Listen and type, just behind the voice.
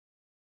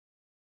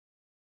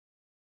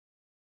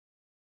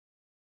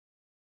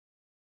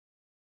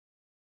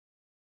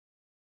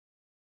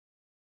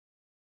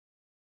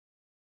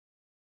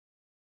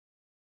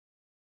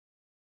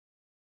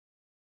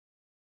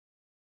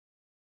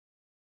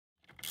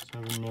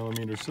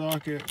7mm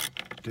socket.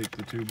 Take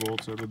the 2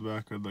 bolts out of the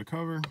back of the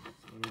cover.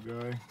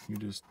 Little guy, you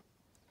just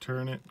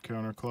turn it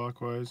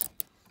counterclockwise.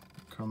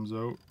 It comes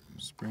out,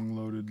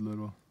 spring-loaded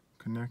little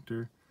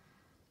connector.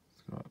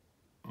 It's got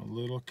a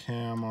little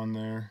cam on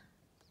there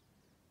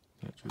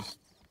that just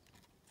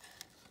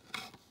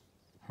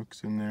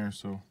hooks in there,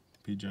 so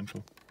be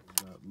gentle.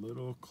 That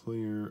little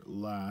clear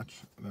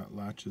latch, that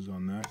latches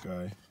on that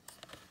guy.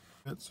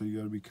 So you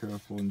got to be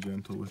careful and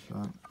gentle with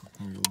that,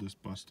 or you'll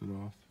just bust it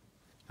off.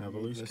 Have a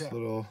loose cap.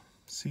 Little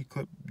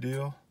C-clip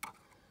deal.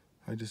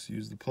 I just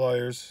use the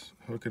pliers,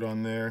 hook it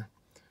on there.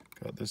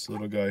 Got this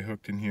little guy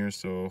hooked in here,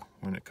 so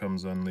when it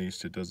comes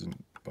unleashed, it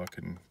doesn't buck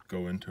and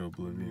go into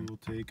oblivion. We'll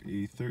take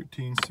a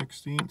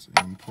 13/16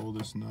 and pull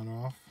this nut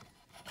off.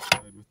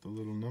 With the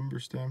little number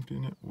stamped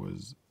in it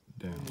was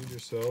down. Need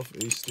yourself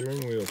a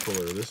steering wheel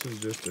puller. This is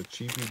just a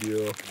cheapy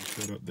deal.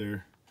 Put up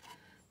there.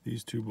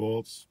 These 2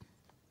 bolts,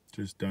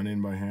 just done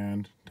in by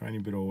hand. Tiny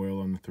bit of oil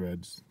on the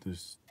threads.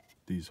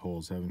 These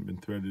holes haven't been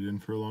threaded in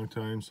for a long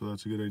time, so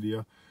that's a good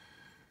idea.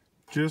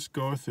 Just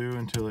go through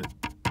until it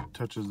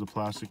touches the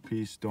plastic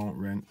piece. Don't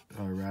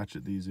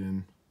ratchet these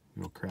in.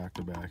 You'll crack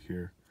the back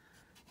here,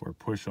 or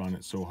push on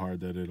it so hard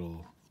that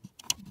it'll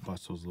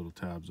bust those little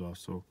tabs off.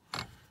 So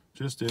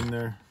just in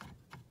there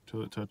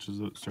till it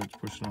touches it, starts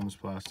pushing on this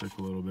plastic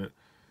a little bit.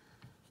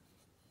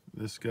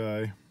 This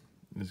guy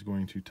is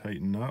going to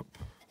tighten up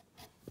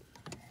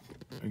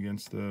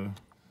against the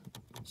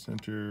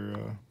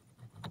center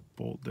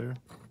bolt there.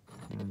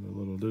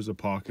 Or there's a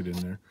pocket in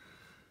there,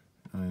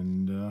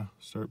 and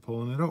start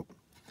pulling it out.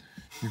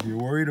 If you're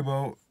worried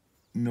about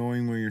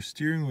knowing where your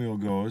steering wheel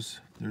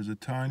goes, there's a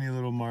tiny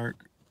little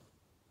mark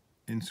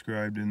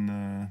inscribed in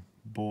the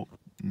bolt,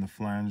 in the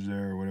flange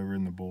there, or whatever,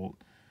 in the bolt.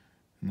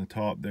 In the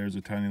top there's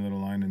a tiny little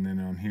line, and then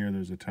on here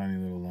there's a tiny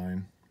little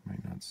line.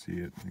 Might not see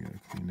it, you gotta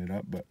clean it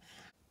up, but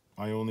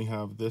I only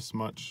have this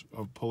much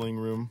of pulling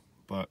room,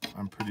 but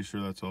I'm pretty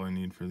sure that's all I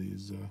need for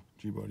these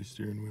G-body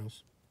steering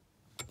wheels.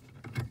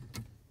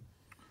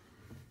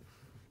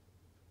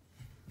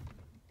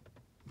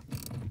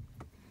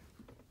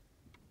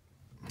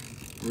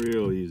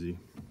 Real easy.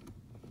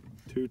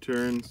 2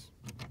 turns.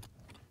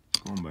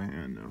 Going by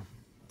hand now.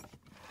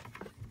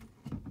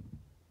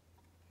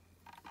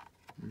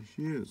 There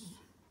she is.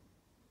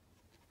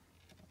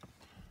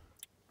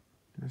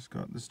 Just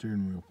got the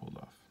steering wheel pulled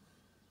off.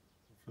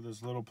 For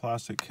this little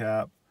plastic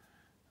cap,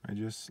 I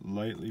just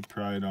lightly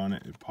pried on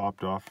it. It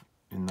popped off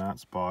in that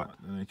spot.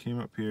 Then I came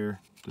up here,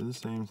 did the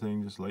same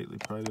thing, just lightly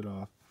pried it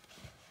off.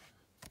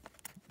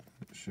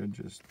 It should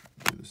just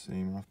do the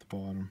same off the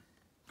bottom.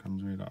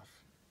 Comes right off.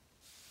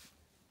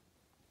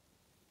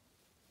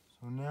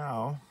 So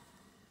now,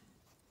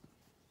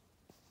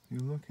 you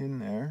look in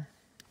there,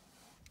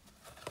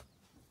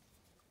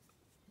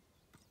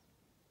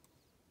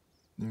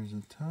 there's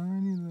a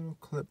tiny little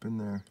clip in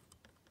there,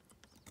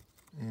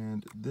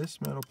 and this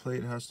metal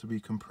plate has to be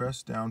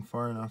compressed down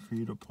far enough for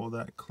you to pull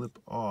that clip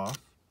off,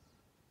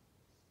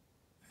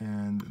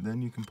 and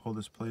then you can pull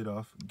this plate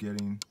off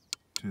getting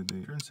to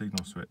the turn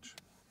signal switch.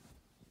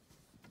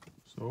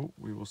 So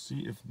we will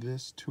see if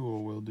this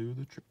tool will do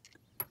the trick.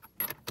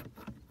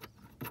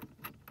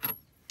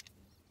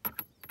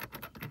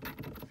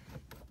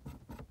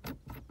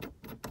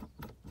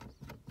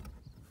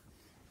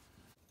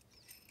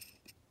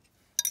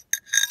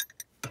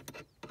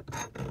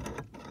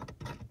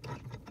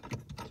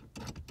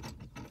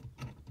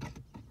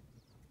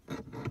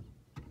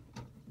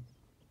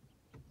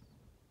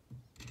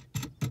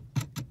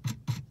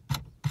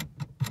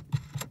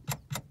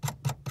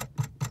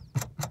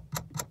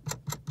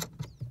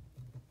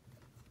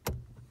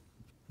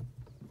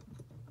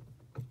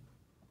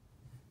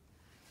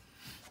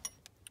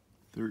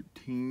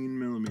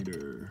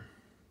 $13mm.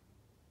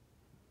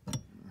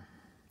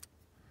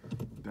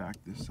 Back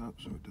this up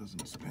so it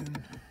doesn't spin.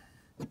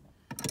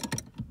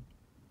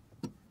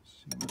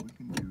 See what we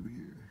can do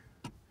here.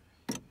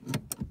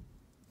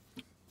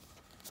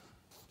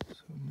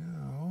 So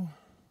now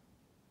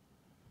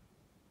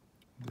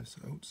this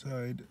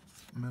outside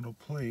metal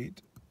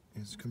plate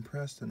is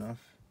compressed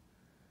enough.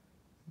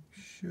 You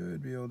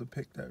should be able to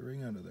pick that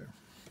ring out of there.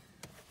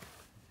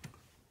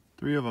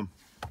 3 of them.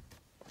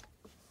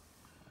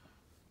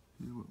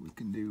 See what we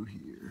can do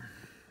here.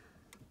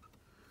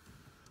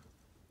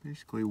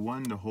 Basically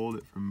 1 to hold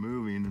it from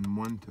moving and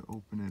 1 to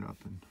open it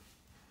up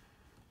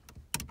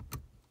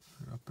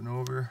and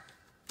over.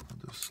 I'll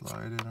just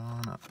slide it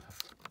on up.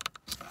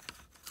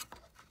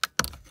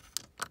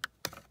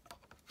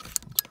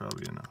 That's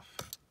probably enough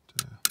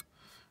to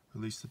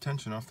release the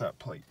tension off that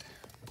plate.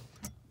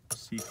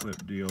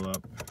 C-clip deal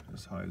up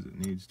as high as it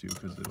needs to,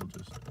 because it'll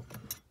just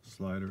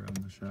slide around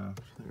the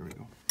shaft. There we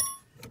go.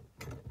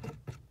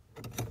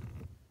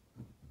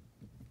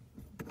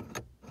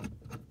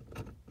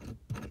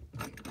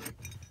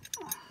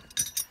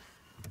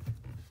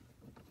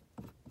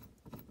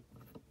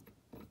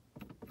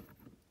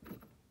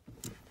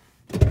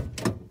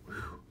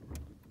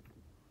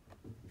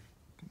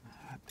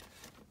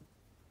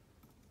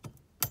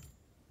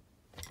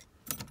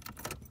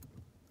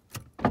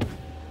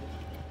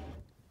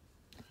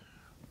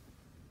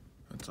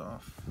 that's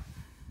off.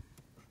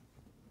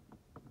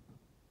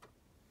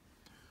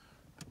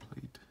 The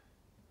plate.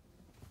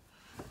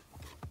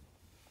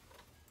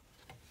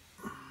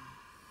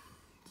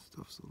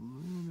 Stuff's a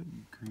little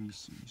bit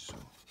greasy, so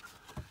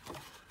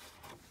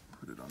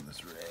put it on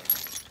this rag.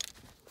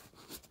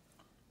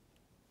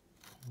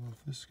 Pull off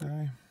this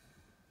guy.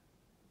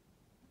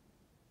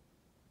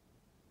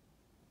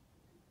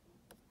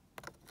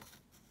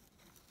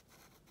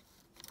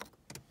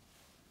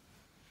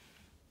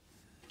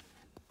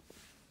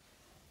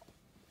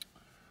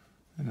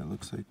 And it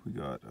looks like we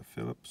got a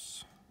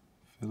Phillips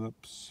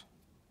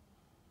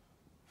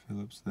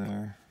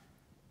there.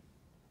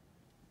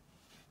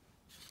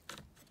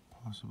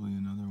 Possibly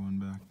another one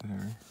back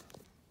there.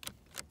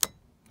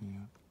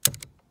 Yeah.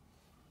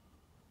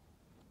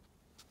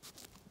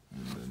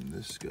 And then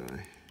this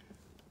guy.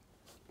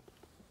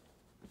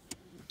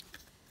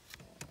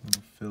 And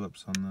a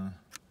Phillips on the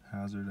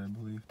hazard, I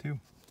believe, too.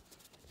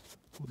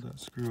 Pull that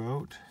screw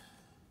out.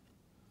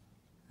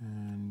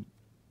 And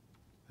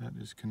that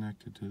is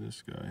connected to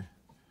this guy.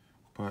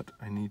 But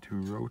I need to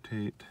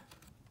rotate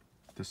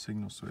the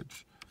signal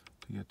switch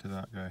to get to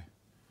that guy.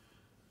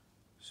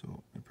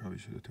 So I probably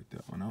should have took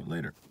that one out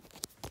later.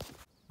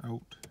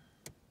 Out,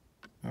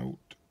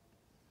 out,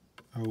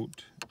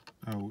 out,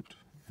 out,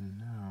 and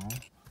now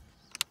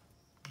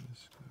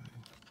this guy.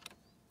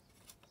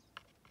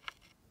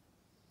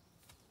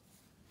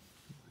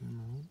 Pull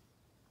him out.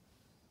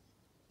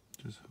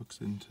 Just hooks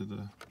into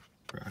the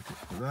bracket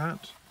for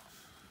that.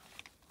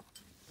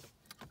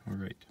 All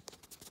right.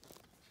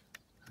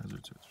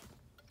 Hazard switch.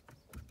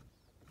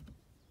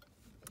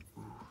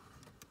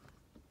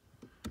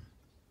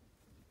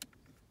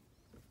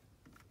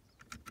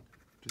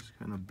 Just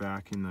kind of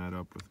backing that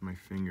up with my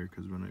finger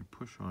because when I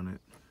push on it,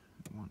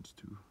 it wants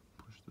to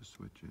push the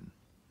switch in.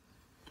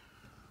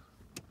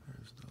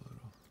 There's the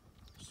little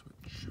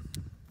switch.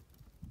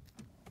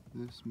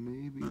 This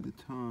may be the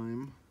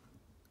time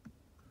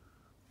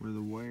where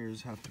the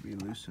wires have to be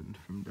loosened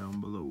from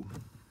down below.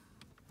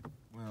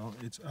 Well,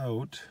 it's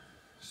out,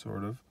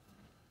 sort of.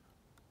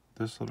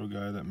 This little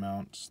guy that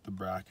mounts the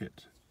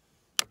bracket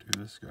to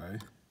this guy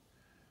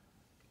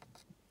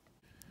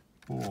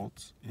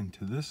bolts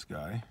into this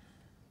guy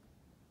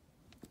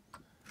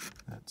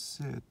that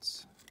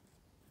sits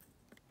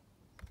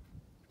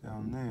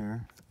down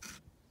there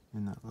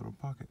in that little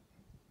pocket.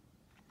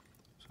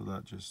 So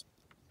that just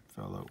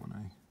fell out when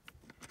I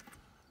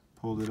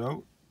pulled it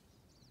out.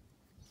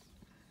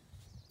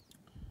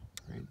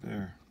 Right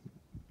there.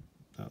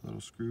 That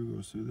little screw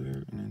goes through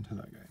there and into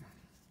that guy.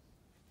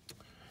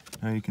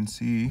 Now you can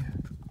see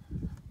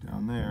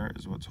down there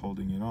is what's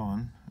holding it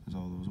on, is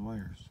all those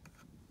wires.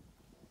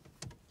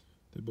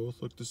 They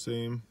both look the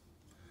same.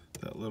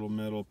 That little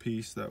metal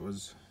piece that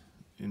was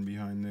in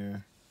behind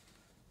there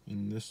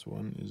in this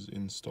one is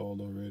installed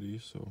already,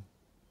 so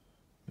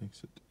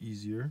makes it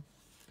easier.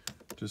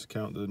 Just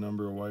count the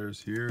number of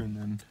wires here and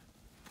then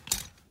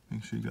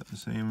make sure you got the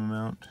same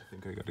amount. I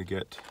think I got to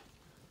get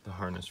the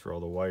harness for all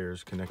the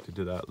wires connected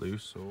to that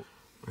loose, so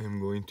I am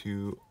going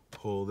to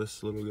pull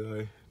this little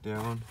guy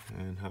down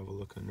and have a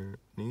look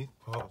underneath.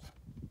 Pop.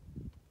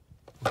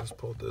 Just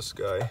pulled this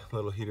guy,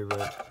 little heater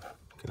wrench,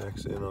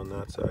 connects in on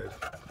that side.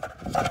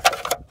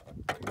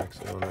 Connects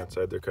in on that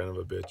side. They're kind of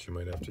a bitch. You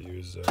might have to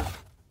use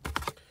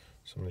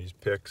some of these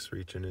picks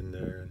reaching in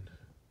there and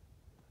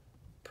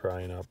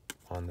prying up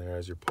on there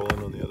as you're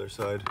pulling on the other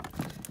side.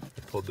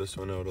 I pulled this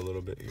one out a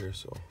little bit here,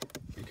 so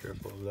be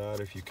careful of that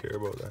if you care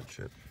about that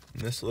shit.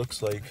 And this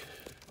looks like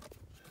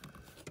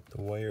the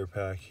wire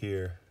pack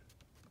here.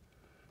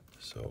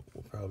 So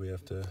we'll probably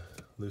have to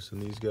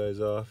loosen these guys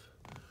off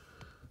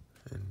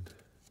and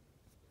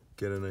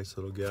get a nice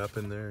little gap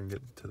in there and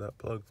get to that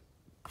plug.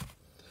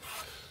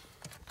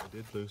 I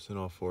did loosen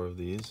all 4 of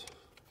these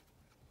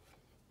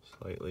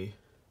slightly.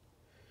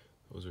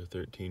 Those are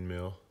 13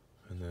 mil,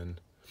 and then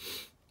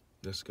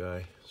this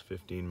guy is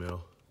 15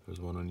 mil. There's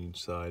one on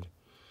each side.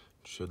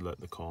 Should let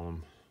the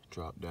column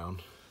drop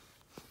down.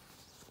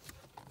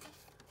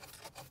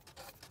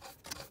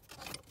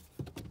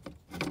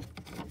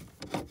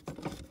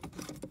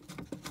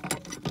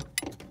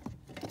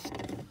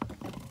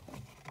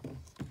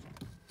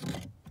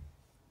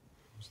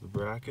 The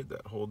bracket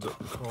that holds up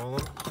the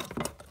column.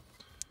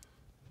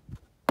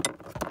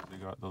 They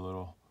got the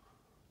little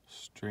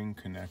string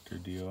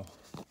connector deal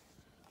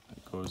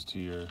that goes to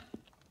your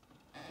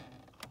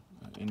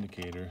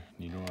indicator.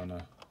 You don't want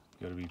to,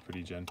 you got to be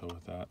pretty gentle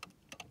with that.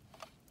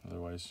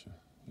 Otherwise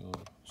you'll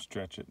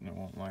stretch it and it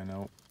won't line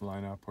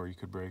up, or you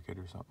could break it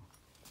or something.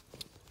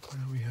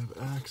 Now we have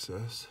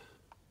access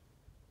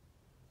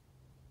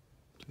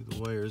to the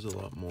wires a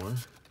lot more.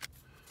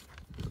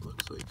 It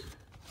looks like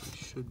we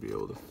should be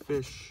able to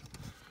fish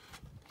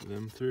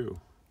them through,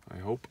 I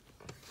hope.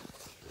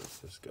 There's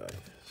this guy,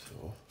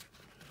 so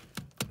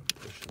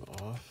push him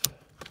off.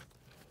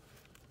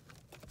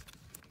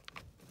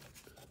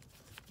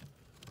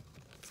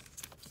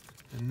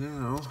 And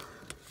now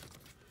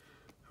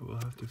I will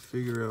have to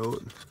figure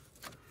out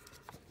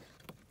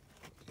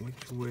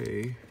which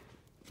way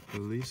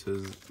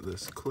releases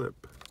this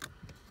clip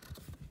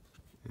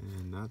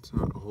And that's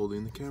not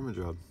holding the camera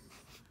job.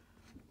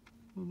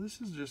 Well,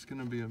 this is just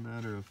gonna be a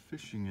matter of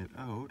fishing it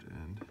out,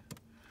 and the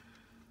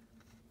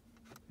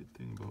good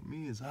thing about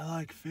me is I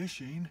like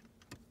fishing.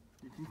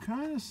 You can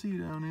kind of see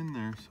down in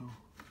there, so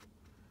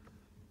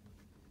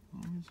as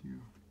long as you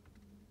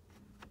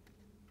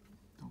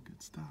don't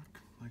get stuck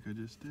like I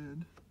just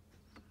did.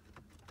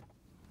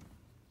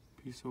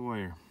 Piece of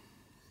wire.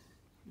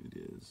 It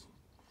is.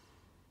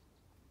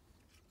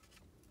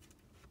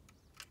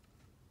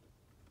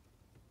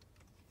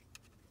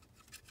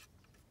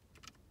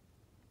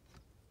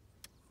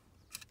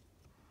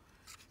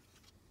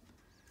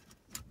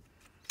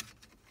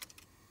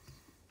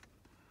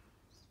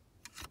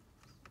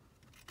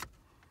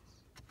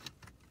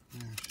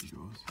 There she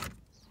goes.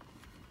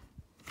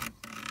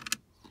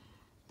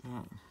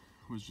 That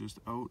was just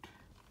out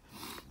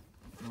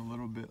a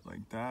little bit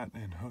like that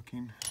and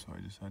hooking, so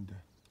I just had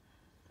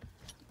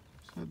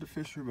to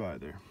fish her by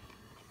there.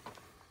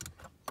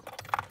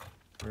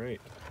 All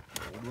right,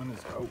 the old one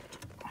is out.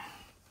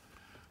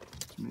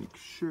 Let's make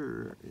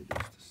sure it is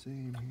the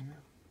same here.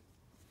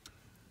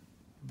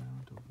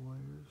 Amount of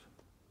wires.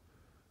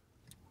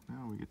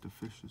 Now we get to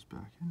fish this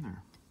back in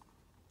there.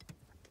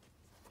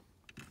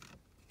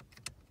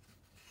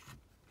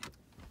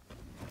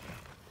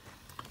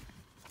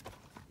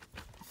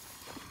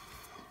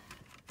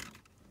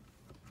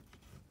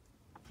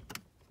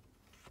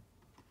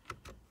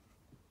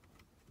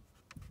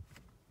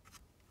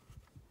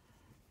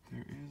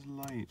 There is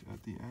light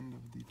at the end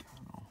of the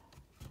tunnel.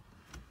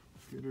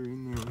 Get her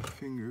in there with a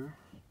finger.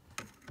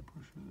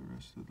 Push her the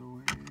rest of the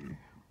way.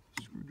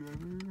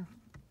 Screwdriver.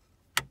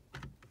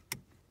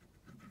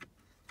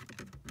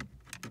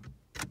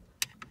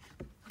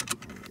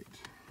 Alright.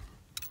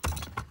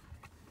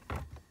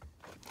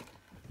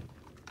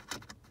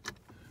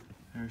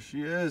 There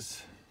she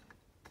is.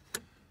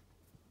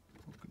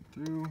 Poking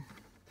through.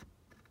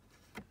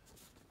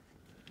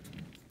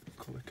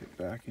 Click it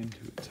back into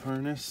its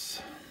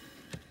harness.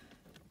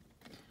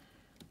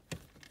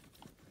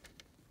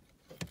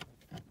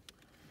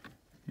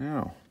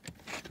 Now,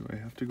 do I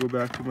have to go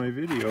back to my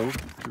video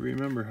to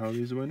remember how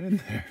these went in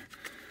there?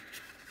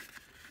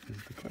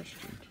 Is the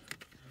question.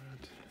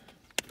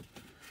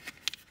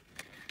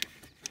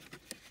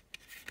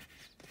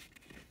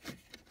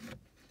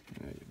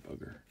 Yeah, you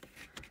bugger.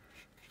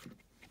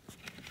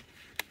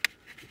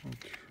 I'll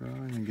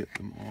try and get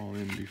them all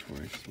in before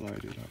I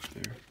slide it up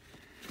there.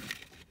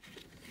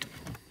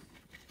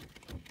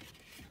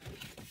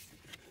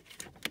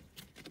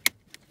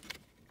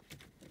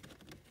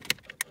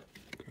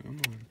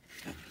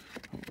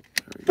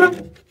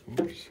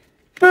 Oops.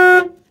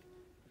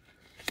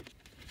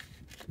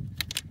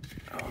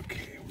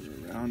 Okay,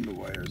 we're around the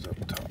wires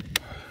up top.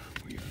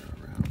 We are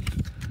around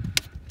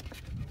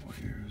the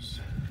wires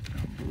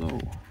down below.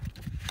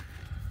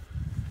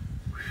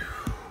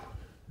 Whew.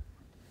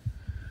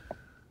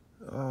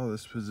 Oh,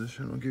 this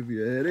position will give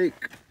you a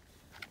headache.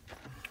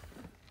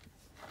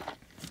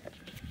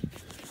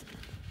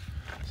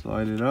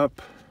 Slide it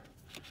up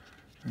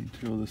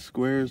until the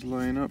squares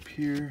line up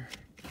here.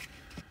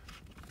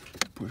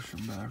 Push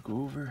them back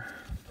over.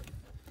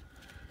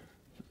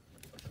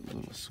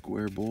 Little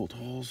square bolt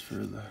holes for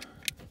the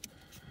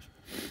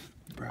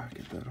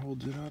bracket that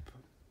holds it up.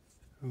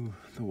 Ooh,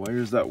 the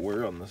wires that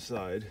were on the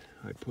side,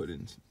 I put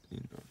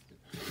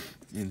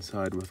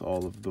inside with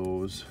all of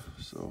those.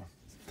 So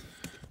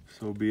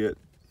be it.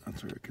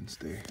 That's where it can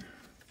stay.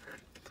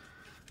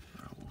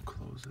 I will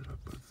close it up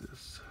with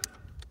this.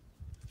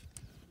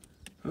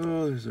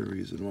 Oh, there's a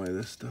reason why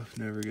this stuff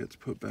never gets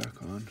put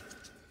back on.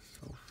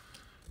 So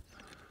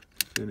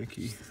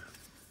finicky.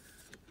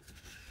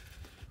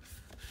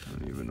 I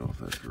don't even know if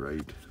that's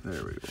right.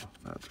 There we go.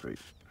 That's right.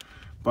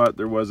 But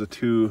there was a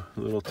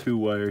little two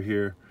wire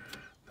here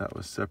that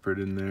was separate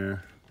in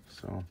there.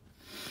 So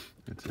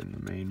it's in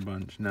the main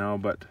bunch now,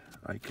 but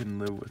I can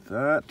live with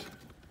that.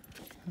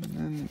 And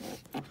then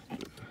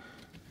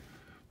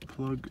the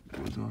plug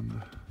goes on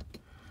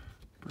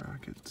the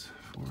brackets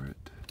for it.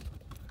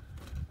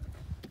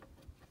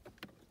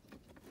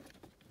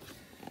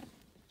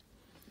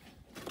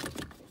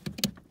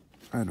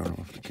 I don't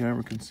know if the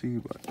camera can see,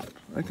 but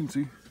I can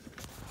see.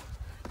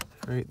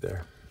 Right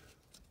there.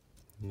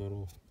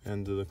 Little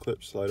end of the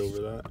clip, slide over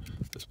that.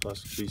 This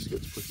plastic piece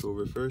gets pushed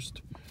over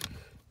first.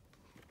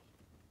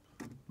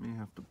 May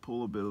have to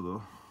pull a bit of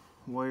the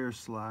wire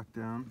slack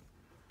down.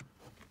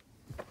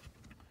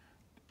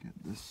 Get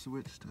this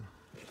switch to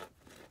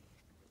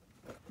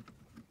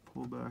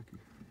pull back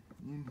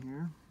in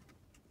here.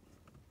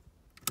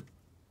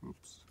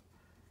 Oops.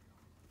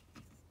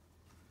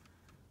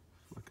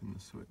 Flicking the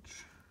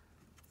switch.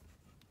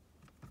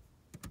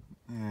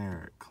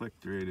 There, it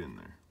clicked right in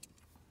there.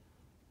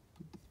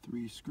 Put the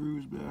 3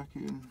 screws back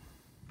in.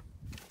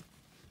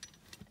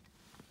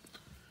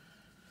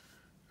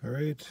 All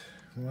right,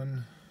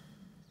 1,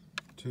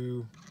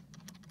 2,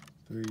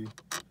 3,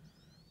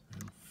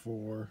 and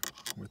 4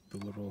 with the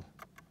little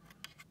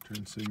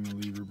turn signal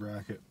lever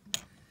bracket.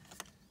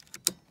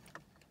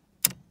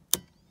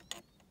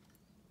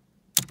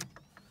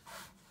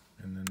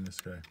 And then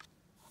this guy.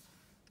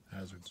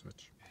 hazard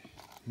switch.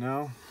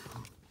 Now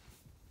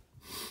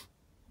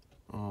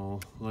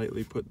I'll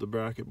lightly put the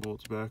bracket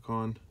bolts back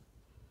on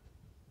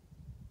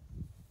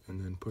and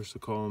then push the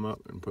column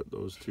up and put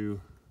those two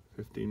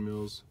 15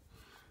 mils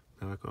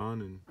back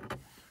on, and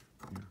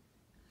yeah,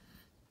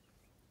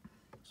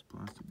 this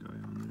plastic guy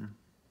on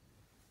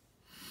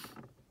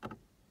there.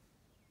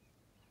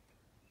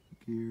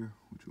 Gear,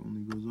 which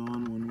only goes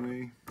on one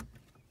way.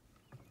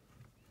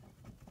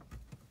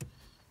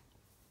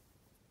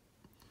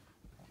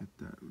 Get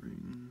that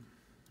ring,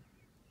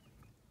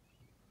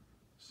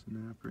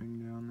 snap ring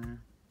down there.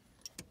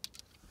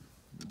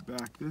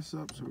 Back this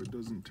up so it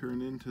doesn't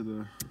turn into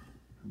the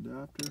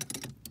adapter.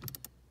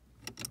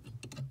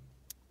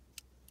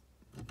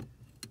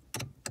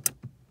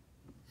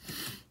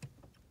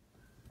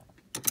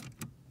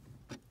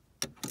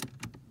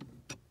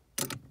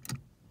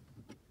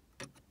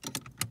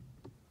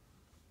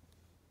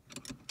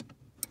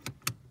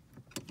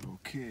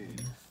 Okay,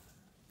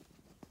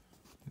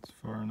 it's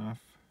far enough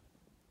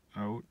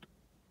out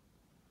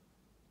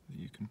that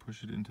you can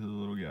push it into the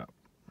little gap.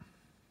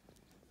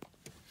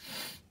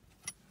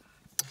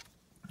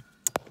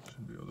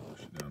 Should be able to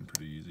push it down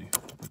pretty easy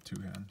with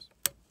two hands.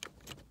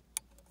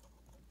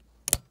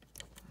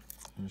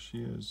 There she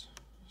is,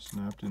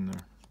 snapped in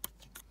there.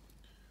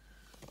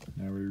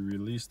 Now we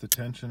release the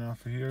tension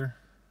off of here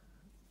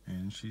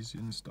and she's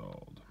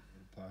installed.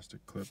 The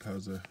plastic clip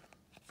has a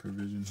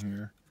provision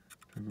here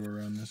to go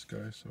around this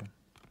guy, so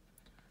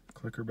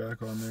click her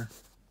back on there.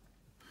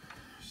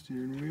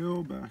 Steering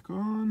wheel back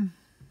on,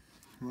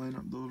 line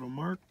up the little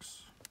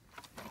marks.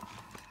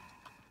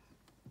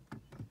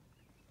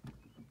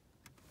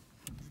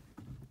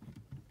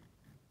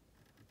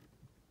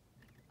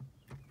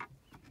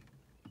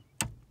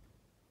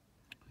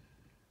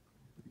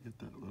 Get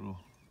that little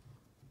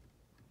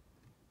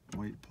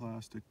white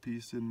plastic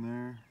piece in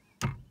there.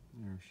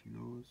 There she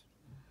goes.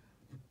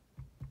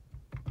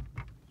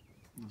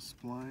 The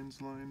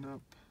splines lined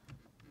up.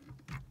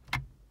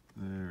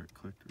 There, it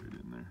clicked right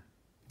in there.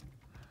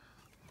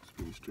 It's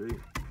pretty straight.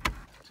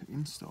 To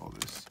install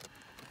this,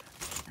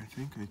 I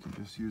think I can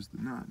just use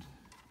the nut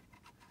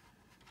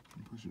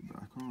and push it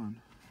back on.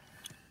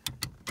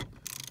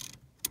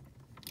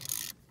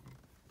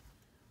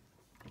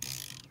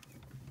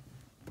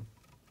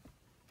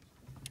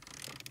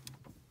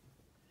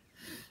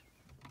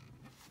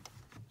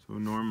 So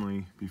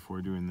normally,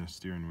 before doing this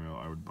steering wheel,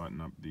 I would button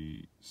up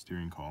the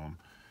steering column,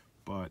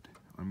 but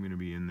I'm going to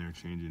be in there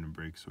changing a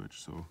brake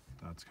switch, so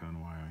that's kind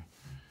of why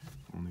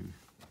I only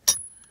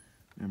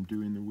am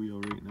doing the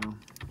wheel right now.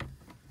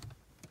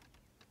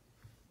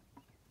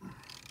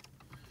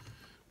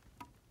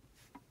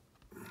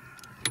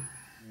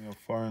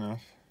 Far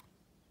enough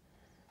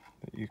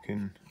that you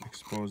can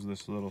expose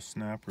this little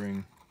snap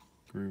ring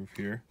groove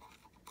here.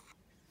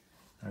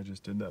 I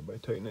just did that by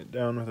tightening it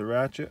down with a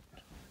ratchet,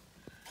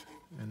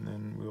 and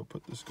then we'll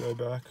put this guy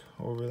back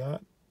over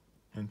that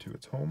into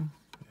its home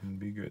and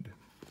be good.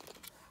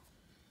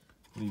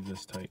 Leave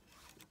this tight.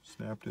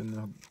 Snapped in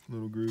the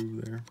little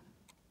groove there.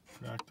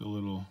 Cracked the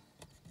little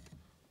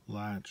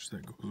latch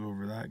that goes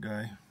over that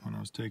guy when I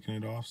was taking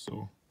it off,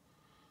 so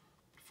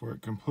before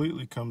it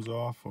completely comes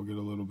off, I'll get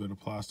a little bit of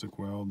plastic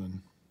weld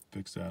and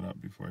fix that up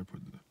before I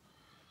put the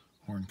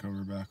horn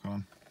cover back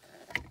on.